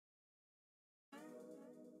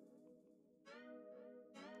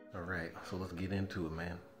All right, so let's get into it,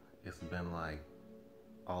 man. It's been like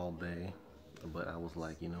all day, but I was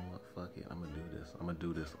like, you know what? Fuck it. I'm gonna do this. I'm gonna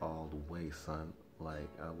do this all the way, son. Like,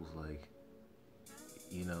 I was like,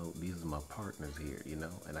 these are my partners here,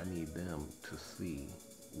 and I need them to see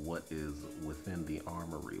what is within the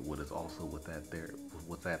armory, what is also what's at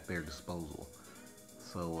their disposal.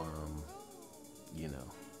 So, you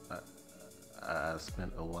know, I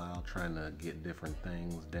spent a while trying to get different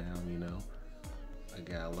things down. I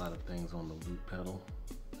got a lot of things on the loop pedal.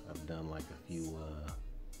 I've done like a few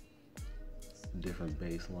different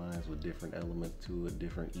bass lines with different elements to it,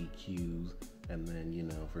 different EQs, and then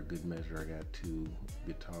for good measure I got two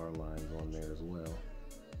guitar lines on there as well.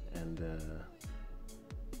 And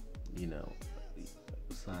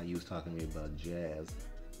Sai was talking to me about jazz,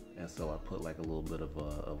 and so I put like a little bit of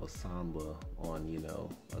a samba on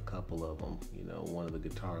a couple of them, one of the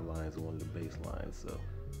guitar lines and one of the bass lines. So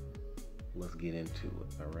let's get into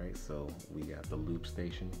it. All right, so we got the loop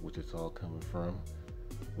station, which it's all coming from.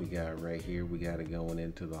 We got right here, we got it going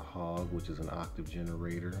into the hog, which is an octave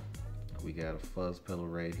generator. We got a fuzz pedal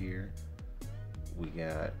right here. We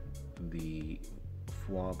got the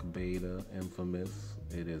Fwonk Beta Infamous.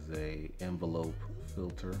 It is a envelope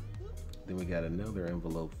filter. Then we got another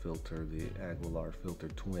envelope filter, the Aguilar Filter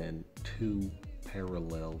Twin, two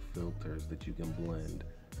parallel filters that you can blend.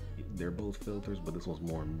 They're both filters, but this one's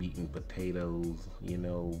more meat and potatoes,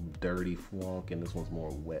 dirty Fwonk, and this one's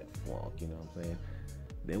more wet Fwonk, you know what I'm saying?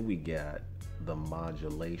 Then we got the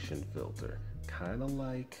modulation filter, kind of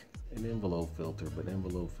like an envelope filter, but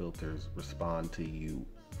envelope filters respond to you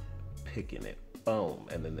picking it, boom,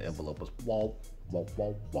 and then the envelope is whoa, whoa,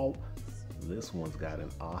 whoa, whoa. This one's got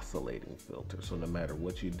an oscillating filter, so no matter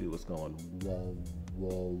what you do, it's going whoa,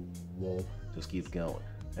 whoa, whoa, just keeps going.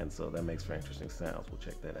 And so that makes for interesting sounds. We'll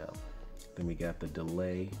check that out. Then we got the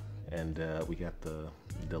delay, and we got the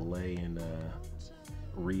delay and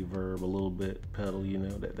reverb a little bit pedal,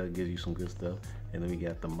 that gives you some good stuff. And then we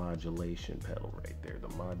got the modulation pedal right there.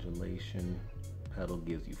 The modulation pedal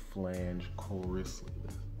gives you flange, chorus.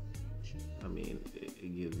 I mean,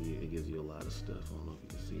 it gives you a lot of stuff. I don't know if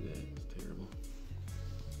you can see that. It's terrible.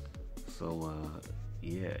 So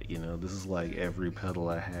yeah, this is like every pedal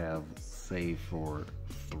I have save for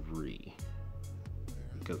 3,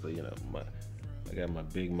 because I got my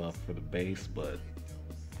big muff for the bass, but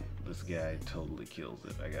this guy totally kills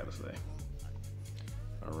it, I gotta say.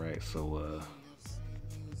 All right, so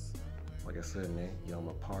like I said, man, y'all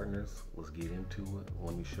my partners. Let's get into it.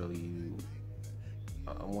 Let me show you.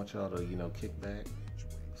 I want y'all to kick back,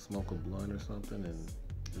 smoke a blunt or something, and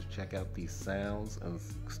just check out these sounds and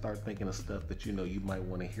start thinking of stuff that you might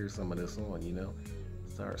want to hear some of this on.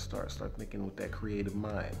 Start thinking with that creative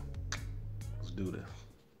mind. Let's do this.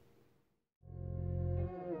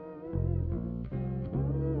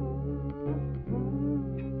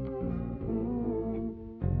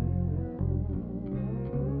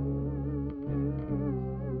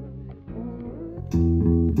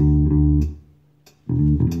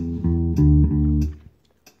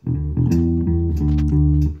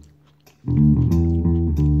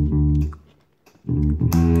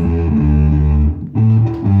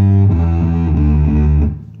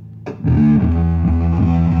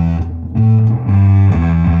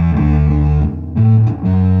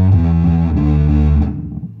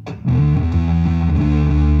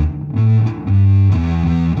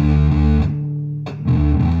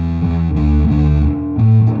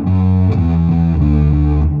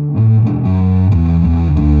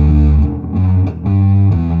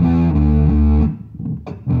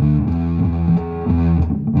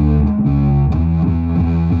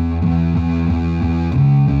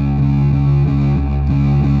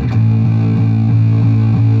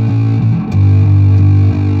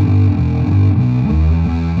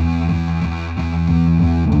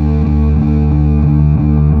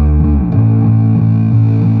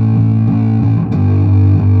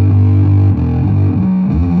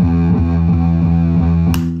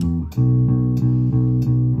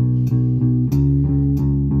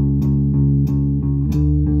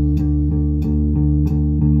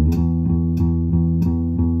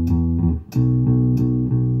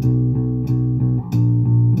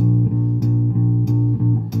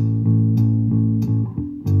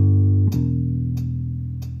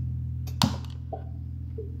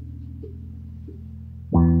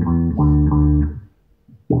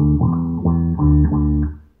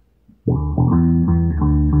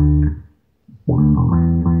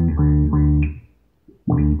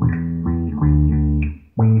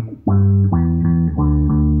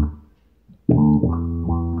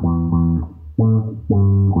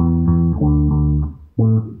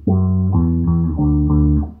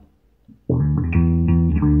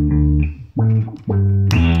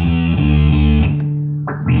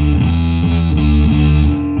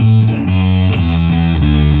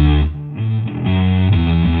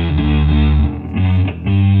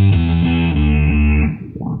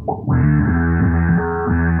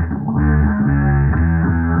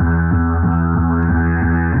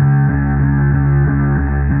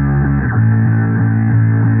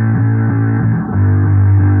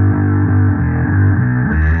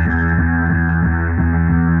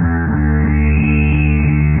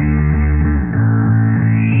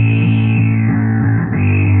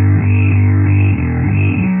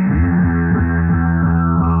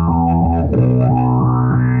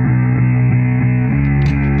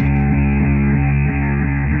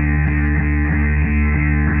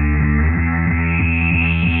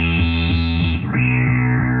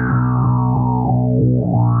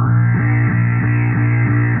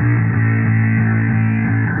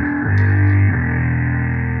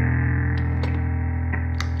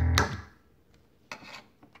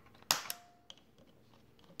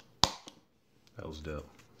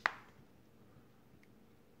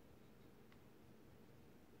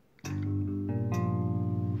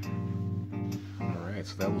 Alright,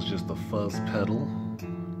 so that was just the fuzz pedal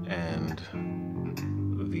and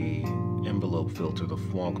the envelope filter, the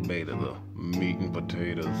Fwonk Beta, the meat and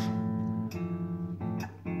potatoes.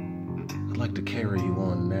 I'd like to carry you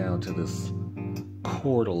on now to this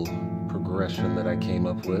chordal progression that I came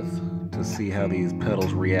up with to see how these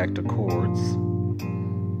pedals react to chords.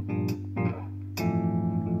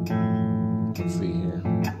 Let's see here.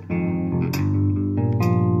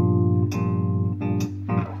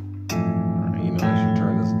 Alright, you know, I should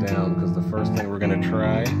turn this down because the first thing we're going to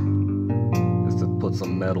try is to put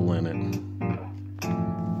some metal in it.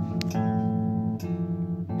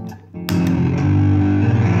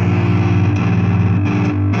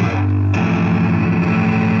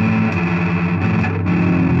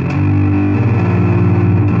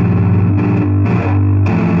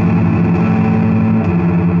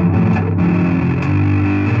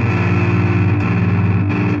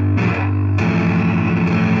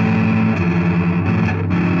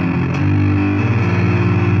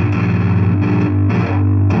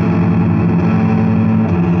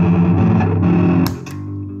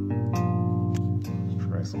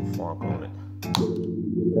 Some funk on it.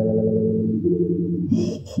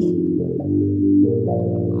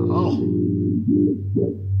 Oh.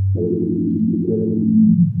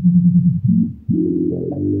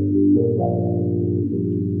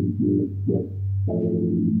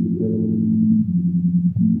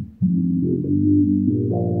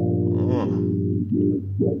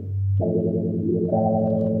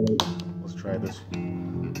 Let's try this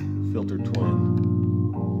filter twin.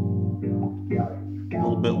 A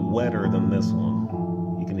little bit wetter than this one.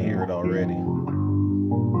 You can hear it already.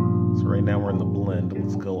 So right now we're in the blend.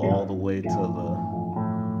 Let's go all the way to the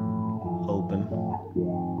open.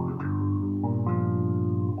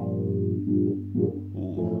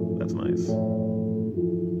 Ooh, that's nice.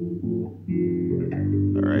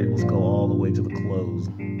 Alright, let's go all the way to the close.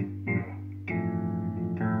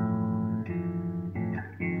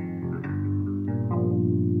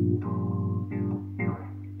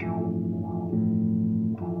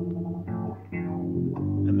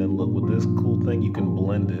 And then look, with this cool thing, you can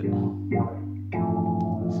blend it.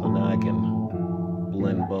 So now I can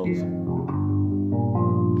blend both.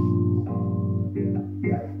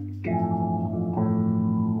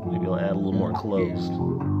 Maybe I'll add a little more closed.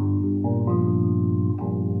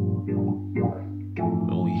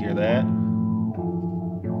 Oh, you hear that?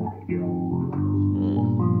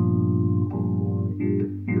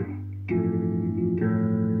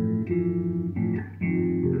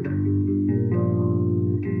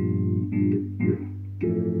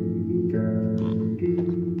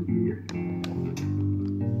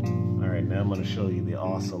 Now I'm going to show you the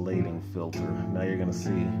oscillating filter. Now you're going to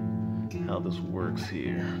see how this works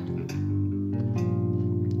here.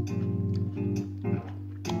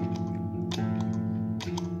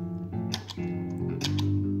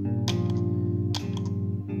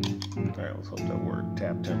 Alright, let's hope that worked.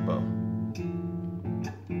 Tap tempo.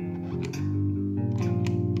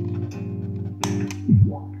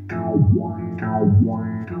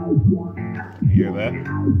 You hear that?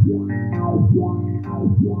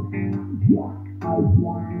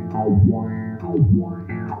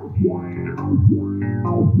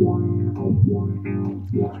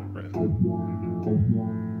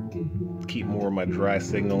 Keep more of my dry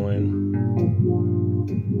signal in.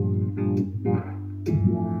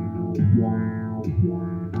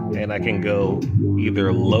 And I can go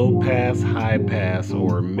either low pass, high pass,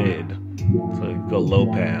 or mid. So you go low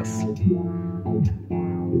pass.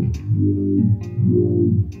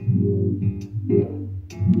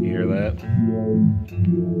 You hear that?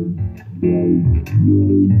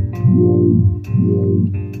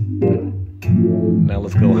 Now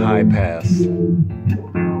let's go high pass.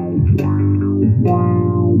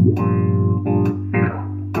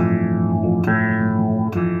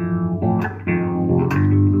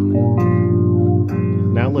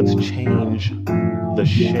 Now let's change the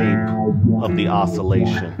shape of the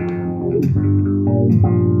oscillation.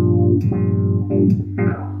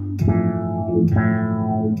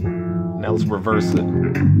 Now let's reverse it.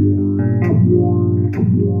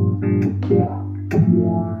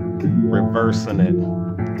 Reversing it.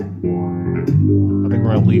 I think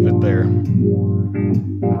we're gonna leave it there.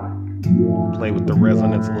 Play with the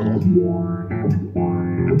resonance a little.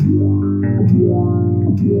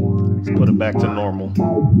 Let's put it back to normal.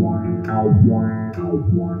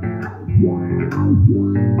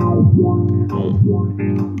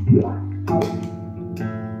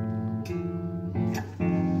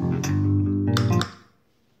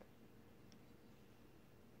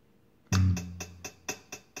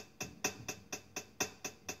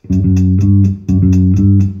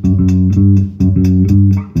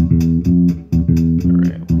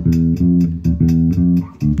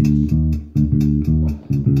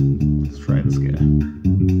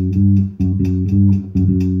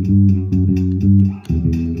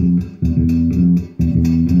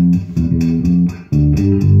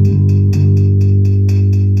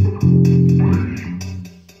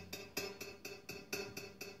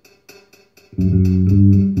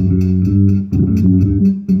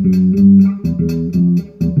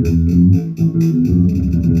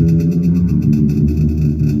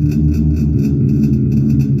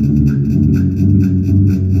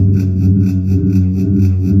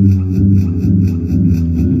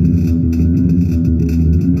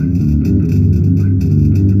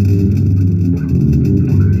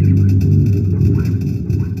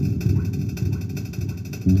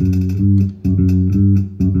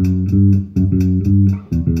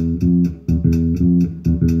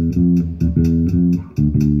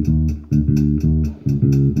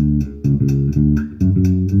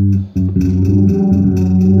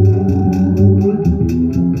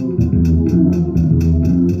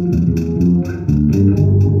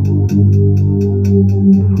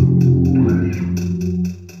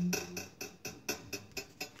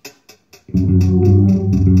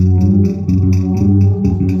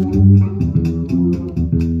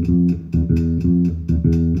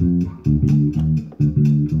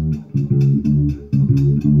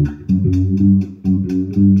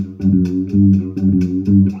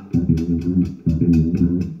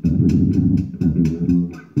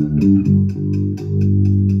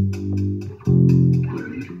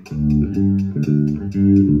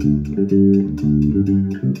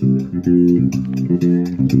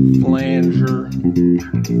 Flanger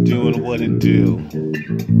doing what it do.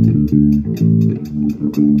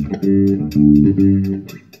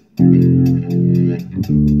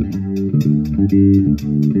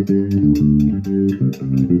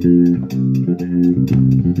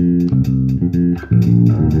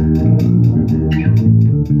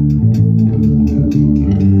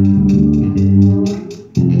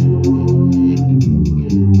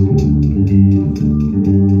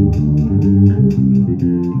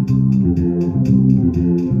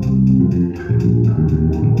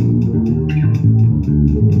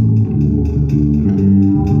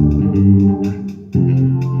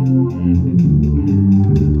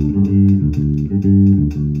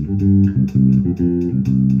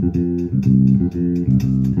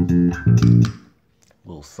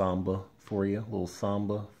 Little samba for you, little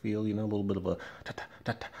samba feel, you know, a little bit of a ta ta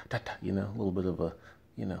ta ta ta ta, you know, a little bit of a,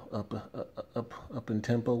 you know, up in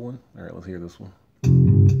tempo one. All right, let's hear this one.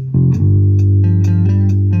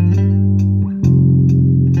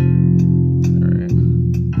 All right,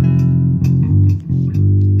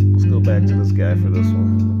 let's go back to this guy for this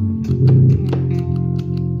one.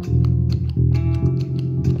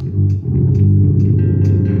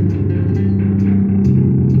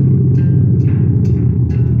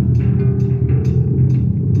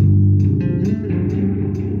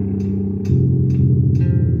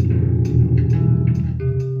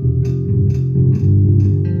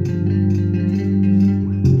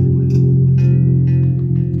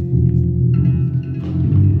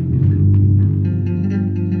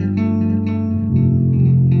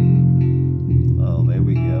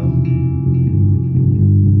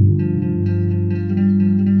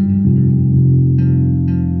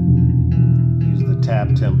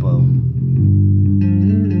 Tempo.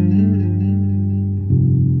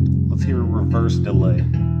 Let's hear a reverse delay.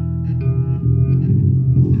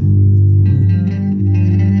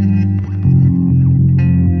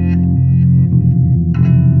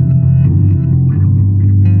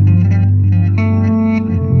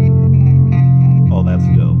 Oh, that's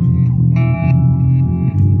dope.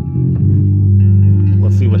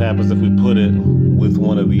 Let's see what happens if we put it with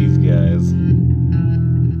one of these guys.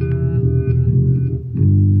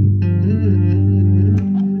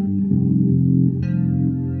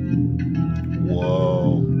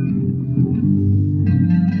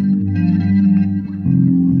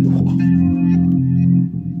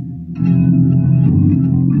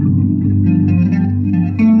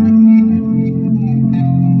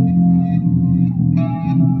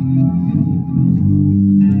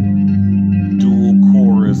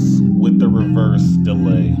 Reverse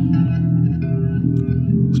delay.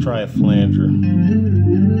 Let's try a flanger.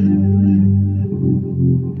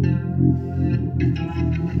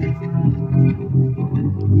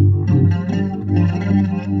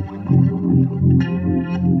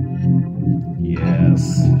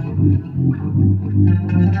 Yes.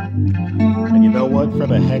 And you know what? For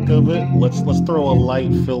the heck of it, let's throw a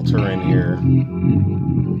light filter in here.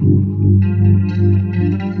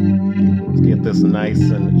 Let's get this nice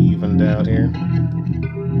and evened out here.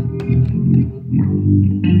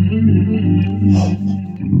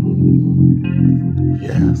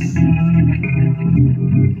 Yes.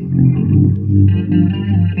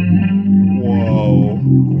 Whoa.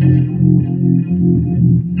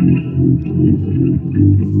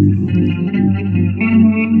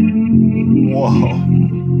 Whoa.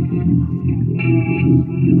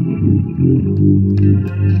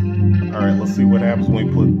 All right, let's see what happens when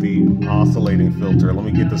we put the oscillating filter. Let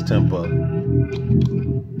me get this tempo.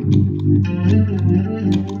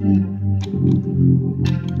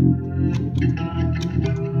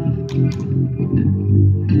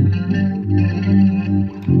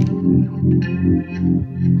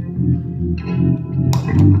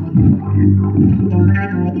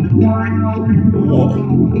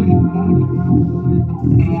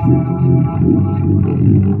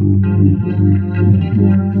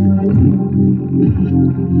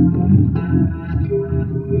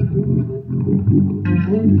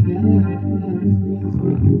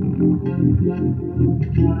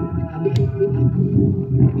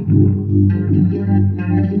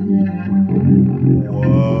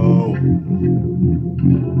 Whoa.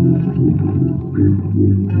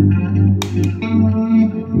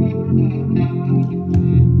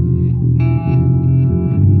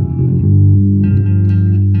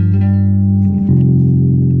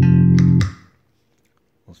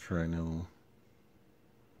 Let's try now.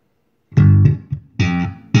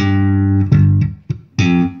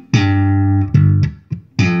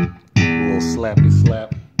 A little slappy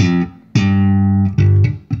slap.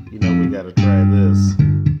 You know we gotta try this.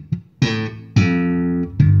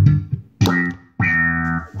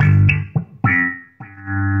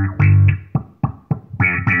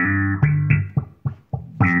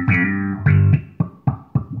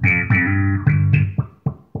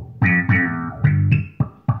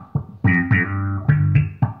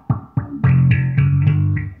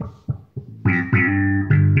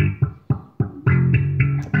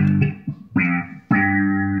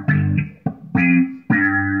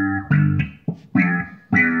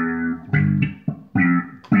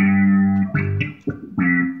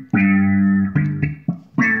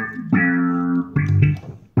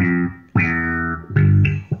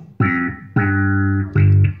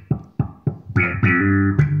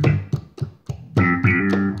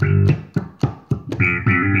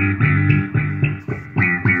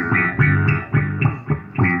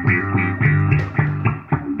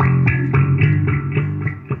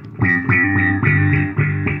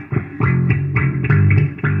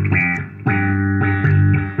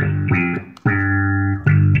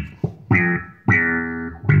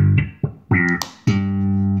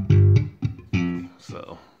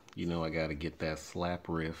 You know I gotta get that slap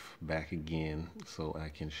riff back again so I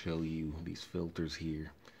can show you these filters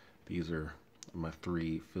here. These are my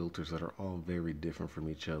 3 filters that are all very different from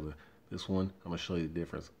each other. This one, I'm gonna show you the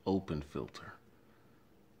difference. Open filter.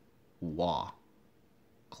 Wah.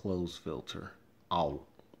 Close filter. Ow.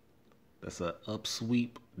 That's a up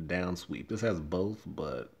sweep, down sweep. This has both,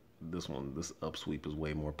 but this up sweep is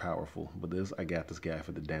way more powerful. But I got this guy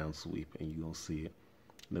for the down sweep, and you're gonna see it.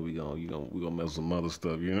 Then we gonna mess with some other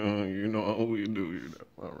stuff, you know how we do,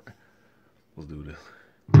 All right, let's do this.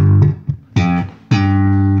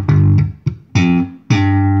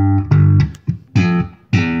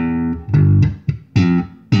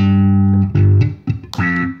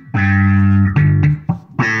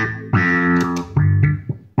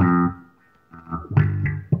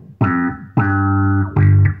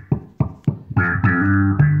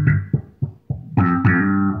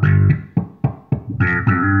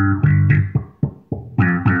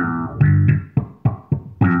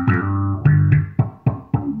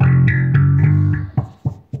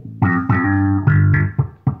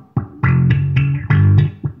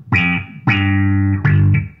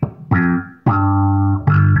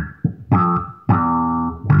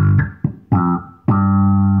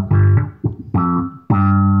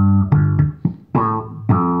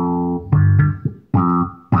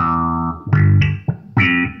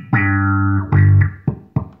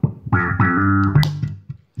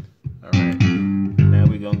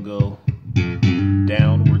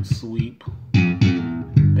 Downward sweep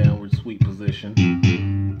position.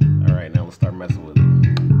 All right, now let's start messing with it.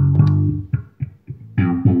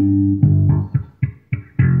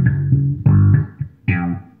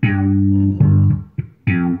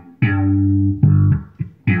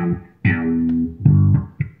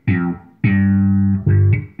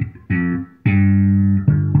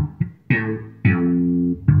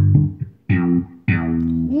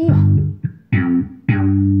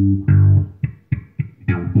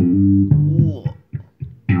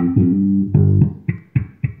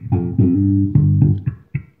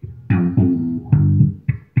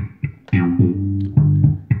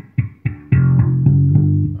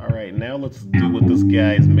 Now let's do what this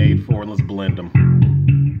guy is made for, and let's blend them.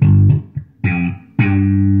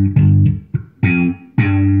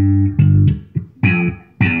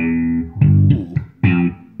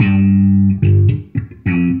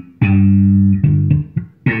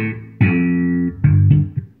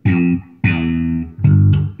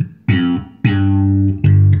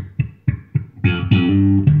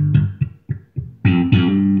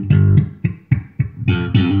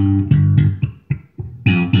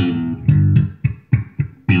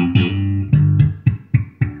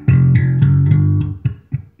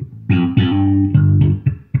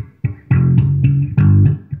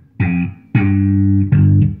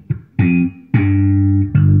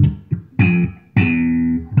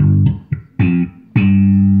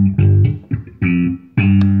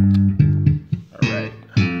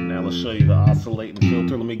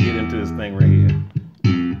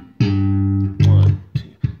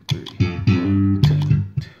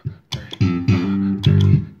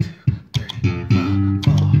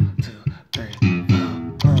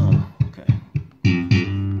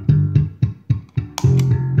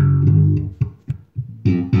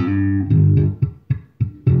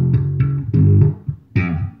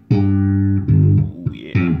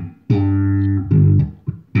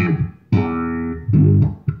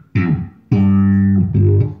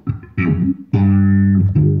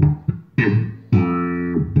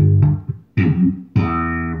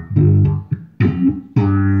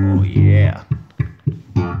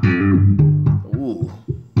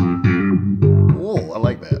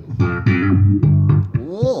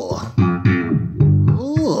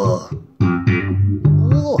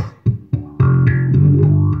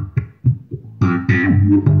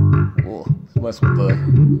 mess with the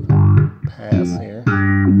pass here.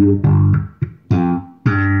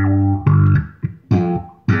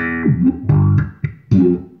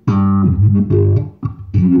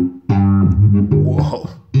 Whoa.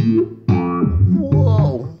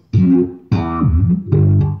 Whoa.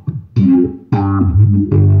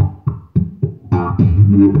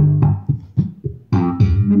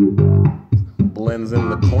 Blends in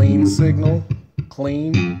the clean signal.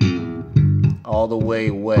 Clean. All the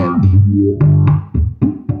way wet.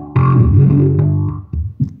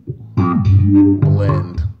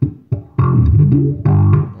 Blend.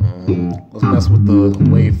 Let's mess with the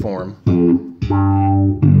waveform.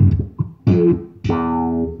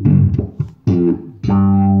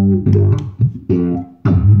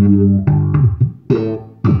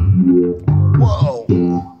 Whoa!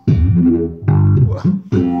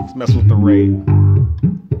 Let's mess with the rate.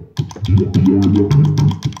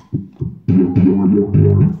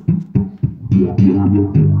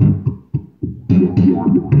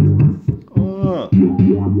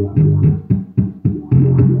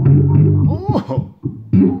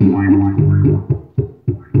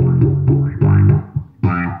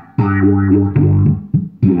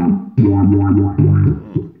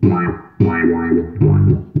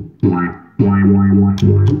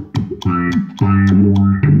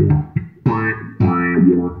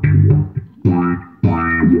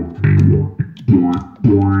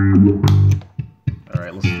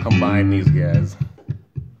 Alright, let's combine these guys.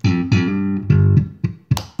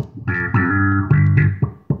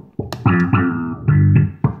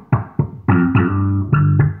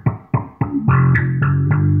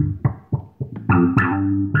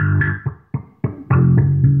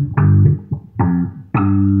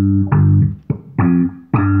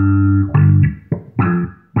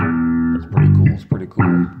 That's pretty cool, it's pretty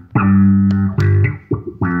cool.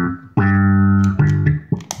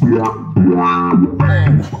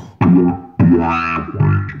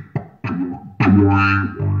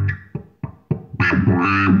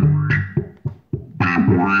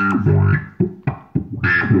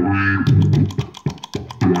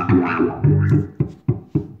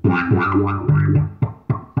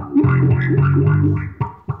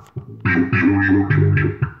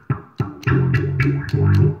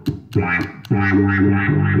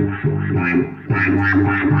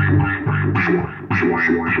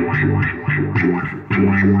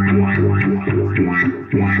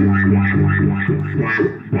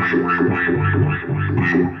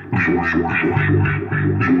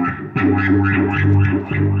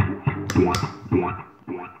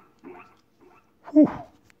 Whew.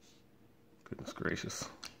 Goodness gracious.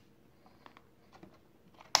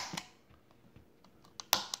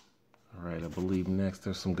 All right, I believe next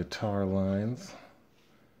there's some guitar lines.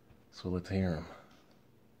 So let's hear them.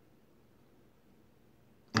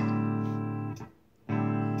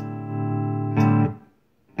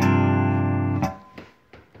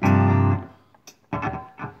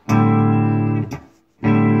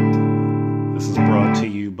 This is brought to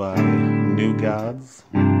you by New Gods,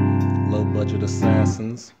 Low Budget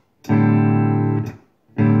Assassins, Future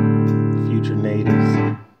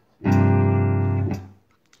Natives.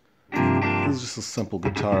 This is just a simple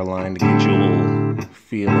guitar line to get you a little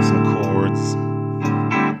feel of some chords.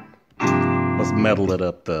 Let's metal it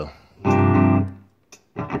up though.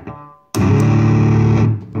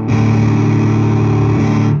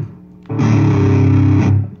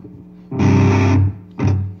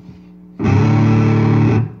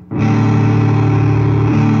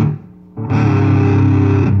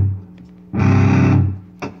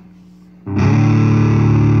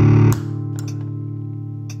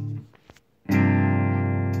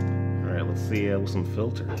 Let's see with some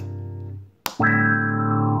filter.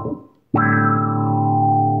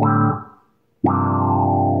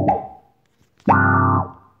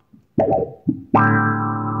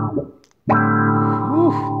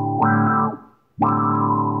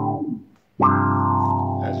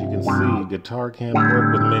 As you can see, guitar can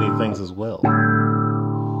work with many things as well.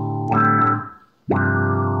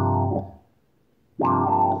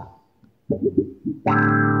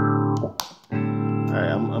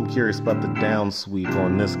 I'm curious about the down sweep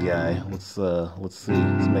on this guy. Let's see. Let's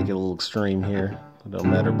make it a little extreme here. It don't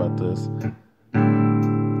matter about this.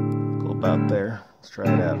 Go about there. Let's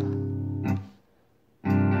try it out.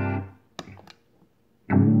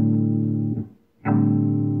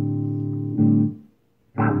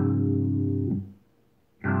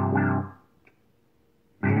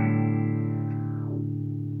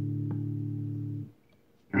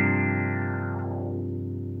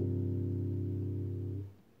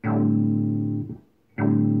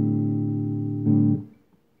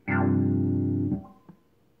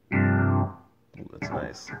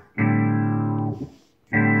 Nice.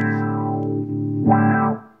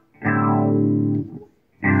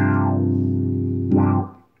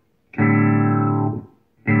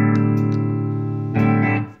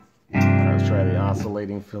 Let's try the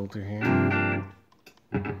oscillating filter here.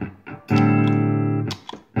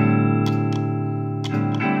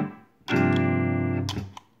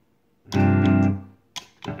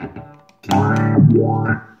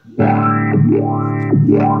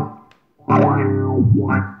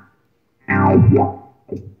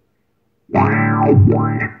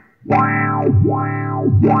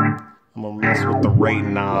 I'm gonna mess with the rate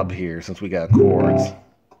knob here since we got chords. This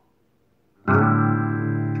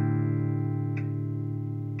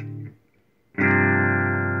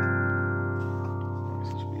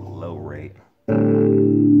should be low rate.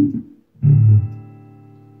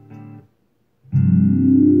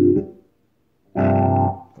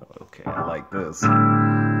 Okay, I like this. A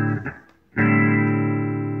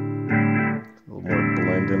little more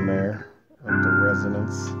blend in there of the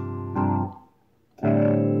resonance.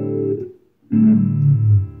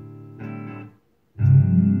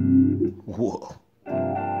 Whoa.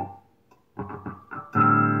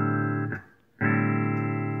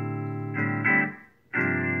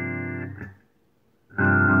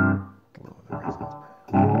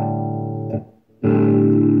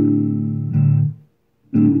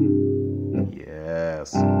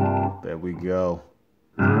 Yes, there we go.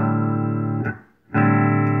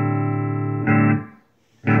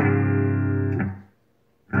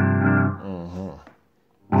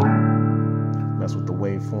 Mess with the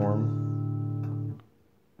waveform.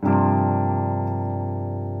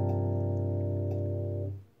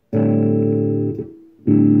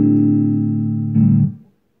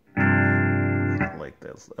 Like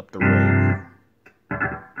this, up the rate.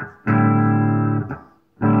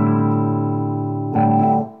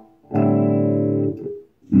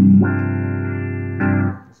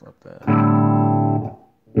 What's up there?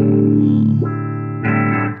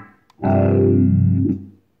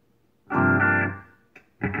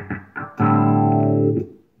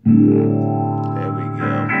 There we go.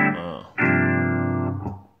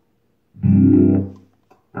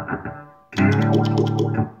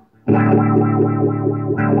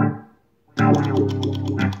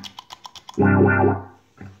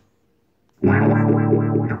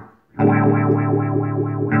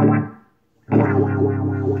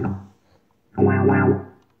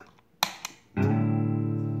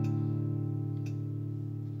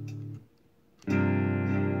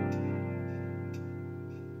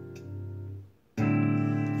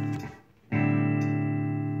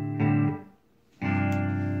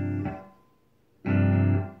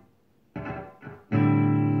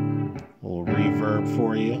 Little reverb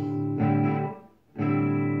for you.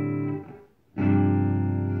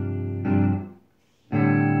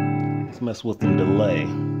 Let's mess with some delay.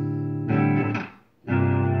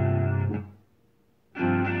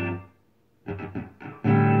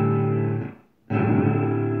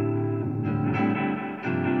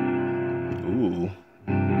 Ooh.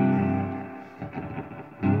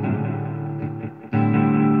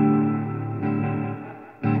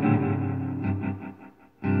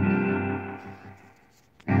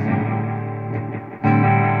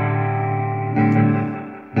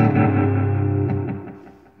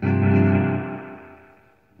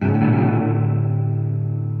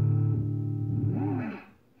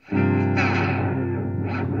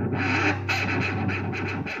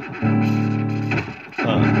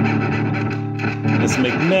 Let's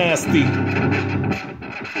make nasty.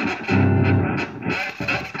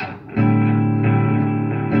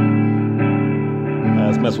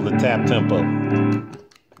 Let's mess with the tap tempo.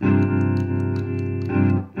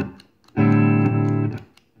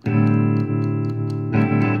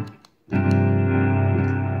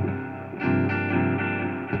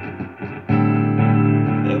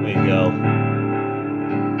 There we go.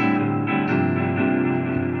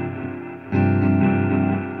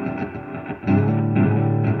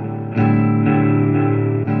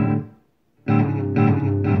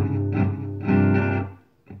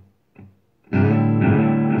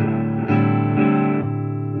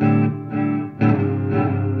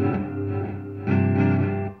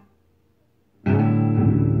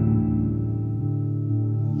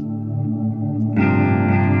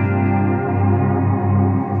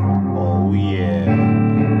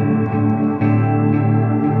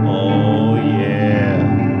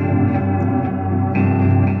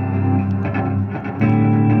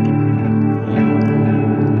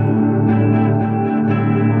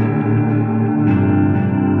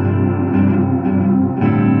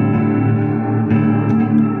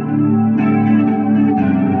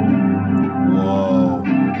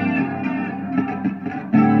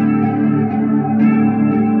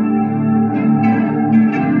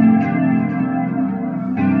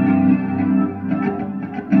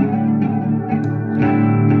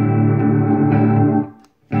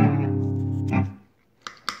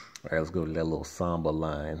 let's go to that little samba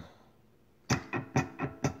line.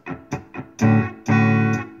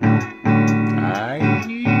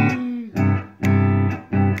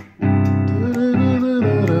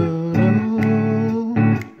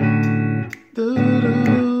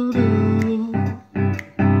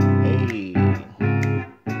 Hey,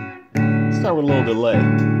 start with a little delay.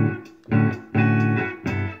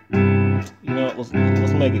 You know, let's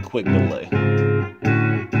make it quick delay.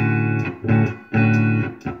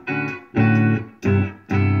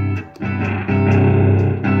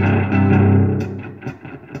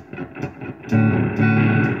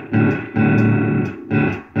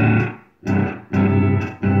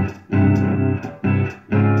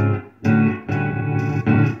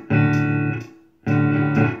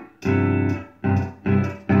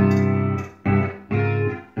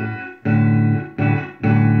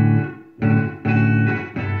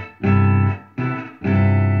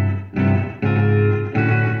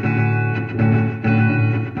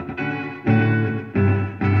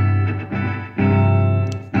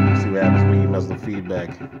 The feedback.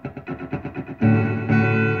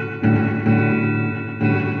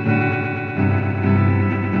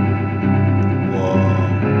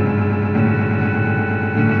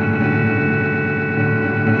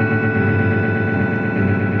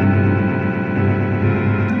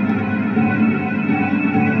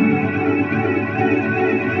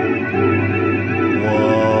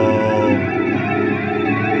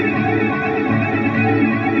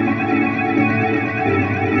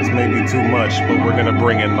 Maybe too much, but we're gonna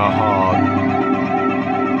bring in the hog.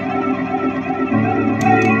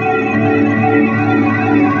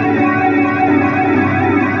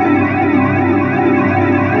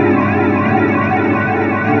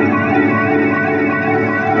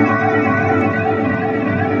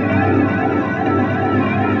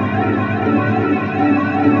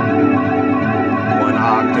 One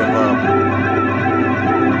octave up.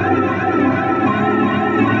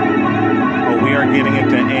 We are getting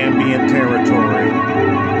into ambient territory.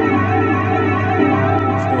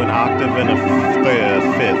 Let's do an octave and a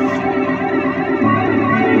fifth.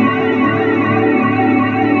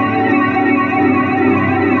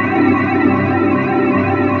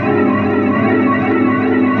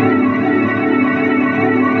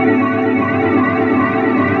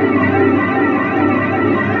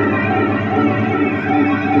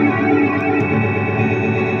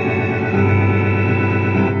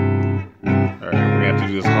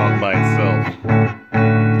 By itself,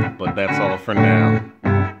 but that's all for now.